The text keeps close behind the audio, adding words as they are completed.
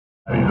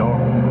You know?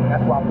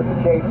 That's why I put the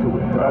K to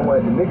it. I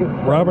want the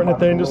niggas. Robert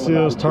Nathaniel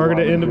Seals,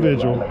 targeted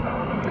individual.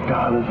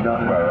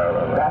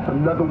 That's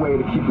another way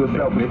to keep your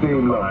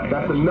self-esteem low.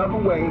 That's another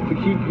way to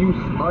keep you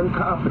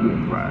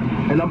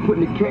unconfident. And I'm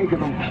putting the K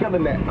because I'm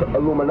killing that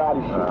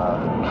Illuminati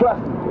shit.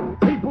 Trust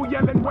me. People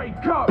yelling,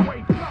 wake up,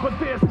 but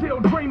they're still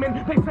dreaming.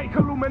 They say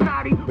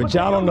Illuminati, but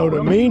y'all don't know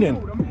the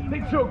meaning.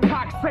 They took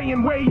Cox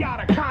saying way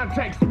out of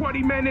context. What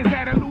he meant is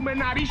that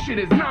Illuminati shit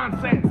is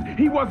nonsense.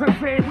 He wasn't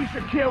saying we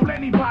should kill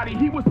anybody.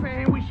 He was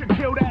saying we should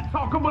kill that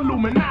talk of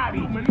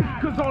Illuminati.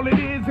 Cause all it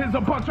is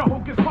a bunch of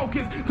hocus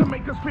pocus to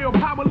make us feel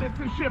powerless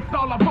and shift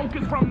all our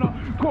focus from the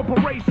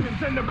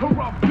corporations and the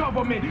corrupt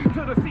government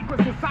to the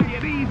secret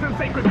societies and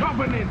sacred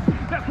covenants.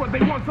 That's what they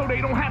want so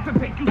they don't have to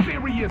take you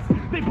serious.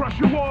 They brush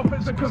you off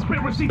as a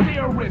conspiracy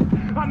theorist.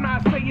 I'm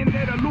not saying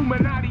that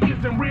Illuminati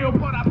isn't real,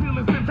 but I feel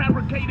it's been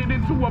fabricated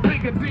into a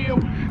bigger deal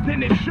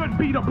than it should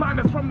be to blind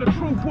us from the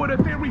truth with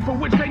a theory for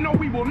which they know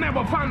we will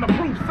never find the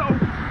proof. So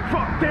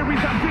fuck theories,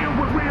 I deal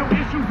with real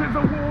issues. There's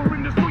a war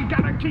in the street,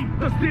 gotta keep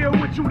the steel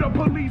with you. The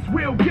police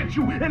will get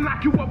you and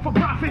lock you up for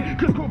profit,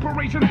 cause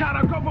corporations got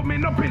our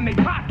government up in their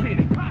pocket.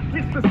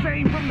 It's the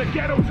same from the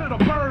ghetto to the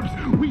burbs.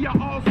 We are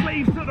all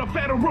slaves to the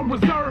Federal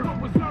Reserve.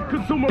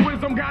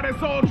 Consumerism got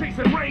us all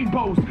chasing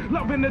rainbows,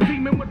 loving the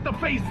demon with the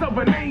face of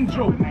an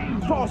angel.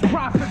 False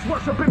prophets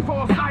worshiping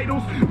false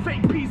idols,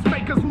 fake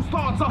peacemakers whose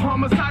thoughts are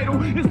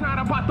homicidal. It's not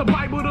about the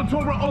Bible, the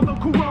Torah, or the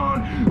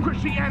Quran,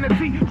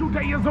 Christianity,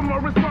 Judaism,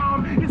 or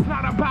Islam. It's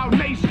not about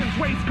nations,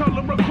 race,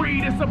 color, or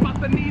creed. It's about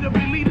the need of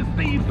elitist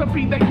thieves to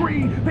feed their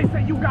greed. They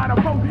say you gotta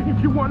vote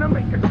if you wanna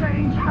make a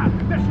change.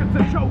 That shit's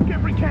a joke,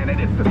 every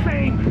candidate's the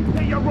same.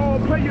 They are all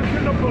players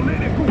in a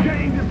political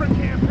game, different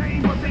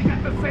campaign, but they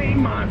got the same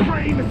mind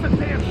frame. It's a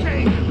damn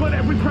shame, but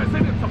every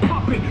president's a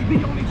puppet.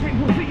 The only change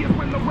we'll see is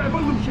when the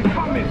revolution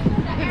coming.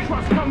 And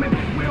trust coming,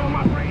 will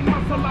my brain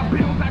muscle I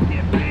build. I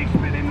get big,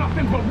 spitting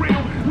nothing but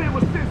real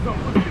lyricism.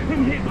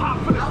 In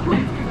hip-hop for the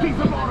streets, these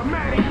are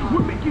automatic,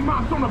 with Mickey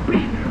Mouse on the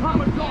beat.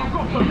 I'm a dog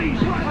off a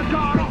leash, a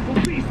god-awful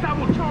beast. I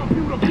will chomp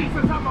you to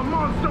pieces, I'm a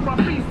monster. I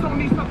feast on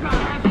these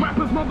sucker-ass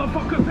rappers,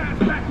 motherfuckers ass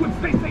backwards.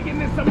 They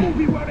saying it's a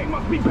movie where they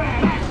must be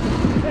badass.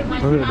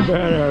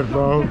 Badass,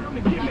 bro.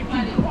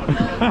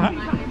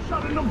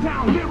 Shutting them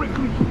down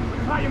lyrically.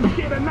 I am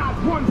scared of not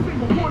one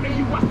single one of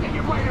you. I say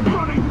it right in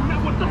front of you.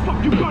 Now what the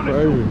fuck you gonna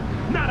do?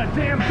 Not a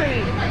damn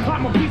thing.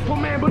 I'm a peaceful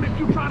man, but if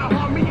you try to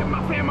harm me and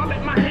my fam, I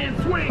let my hand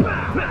swing.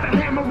 Let the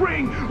hammer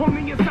ring.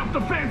 Only in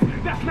self-defense.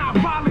 That's not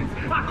violence.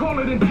 I call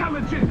it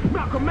intelligence.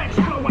 Malcolm X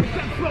flow. I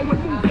step slow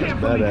and move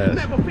carefully.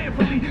 Never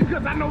fearfully,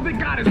 cause I know that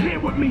God is here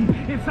with me.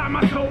 Inside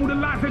my soul, the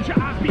lies that your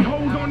eyes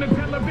behold on the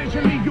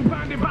television leave you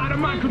blinded by the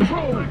mind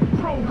control.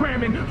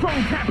 Programming,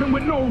 phone tapping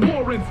with no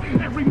warrants.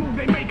 Every move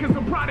they make is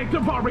a product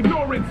of our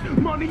ignorance.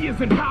 Money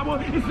isn't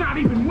power, it's not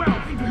even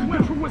wealth.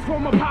 The truest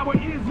form of power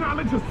is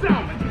knowledge of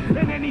self.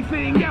 And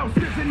anything else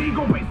is an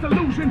ego-based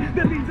illusion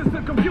that leads us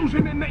to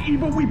confusion and the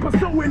evil we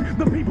pursuing.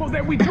 The people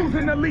that we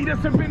choosing to lead us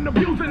have been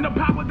abusing the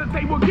power that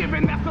they were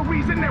given. That's the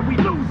reason that we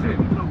losing.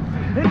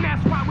 And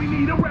that's why we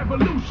need a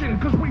revolution,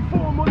 cause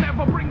reform will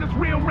never bring us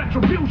real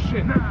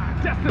retribution.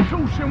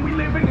 Destitution, we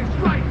living in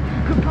strife,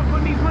 cause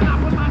companies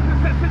monopolize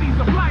necessities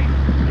of life.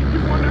 If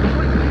you wanna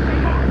drink, they say,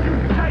 fuck you,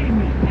 pay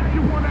me. If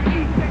you wanna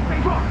eat, they say,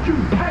 fuck you,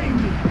 pay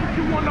me. If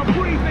you wanna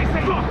breathe, they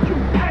say, fuck you,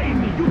 pay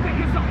me. You think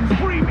it's something's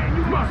free, man,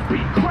 you must be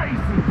crazy.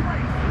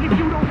 If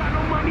you don't got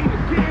no money to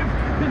give,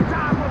 then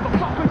die,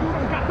 motherfucker, you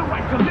don't got the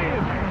right to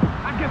live.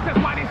 I guess that's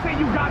why they say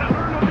you gotta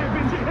earn a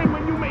living, and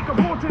when you make a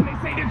fortune, they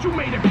say that you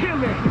made a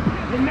killing.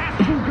 And that's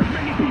true, cause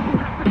many people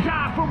have to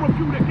die for a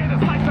few to get a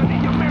slice of the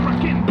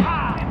American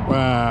pie.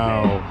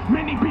 Wow.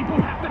 Many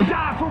people have to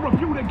die for a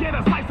few to get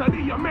a slice of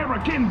the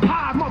American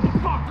pie,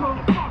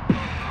 motherfucker.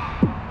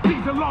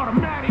 These are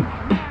automatic.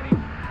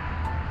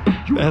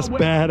 That's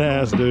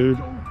badass, dude.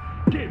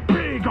 Get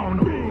big on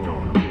them.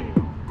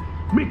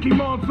 Mickey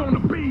Mouse on the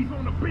beat.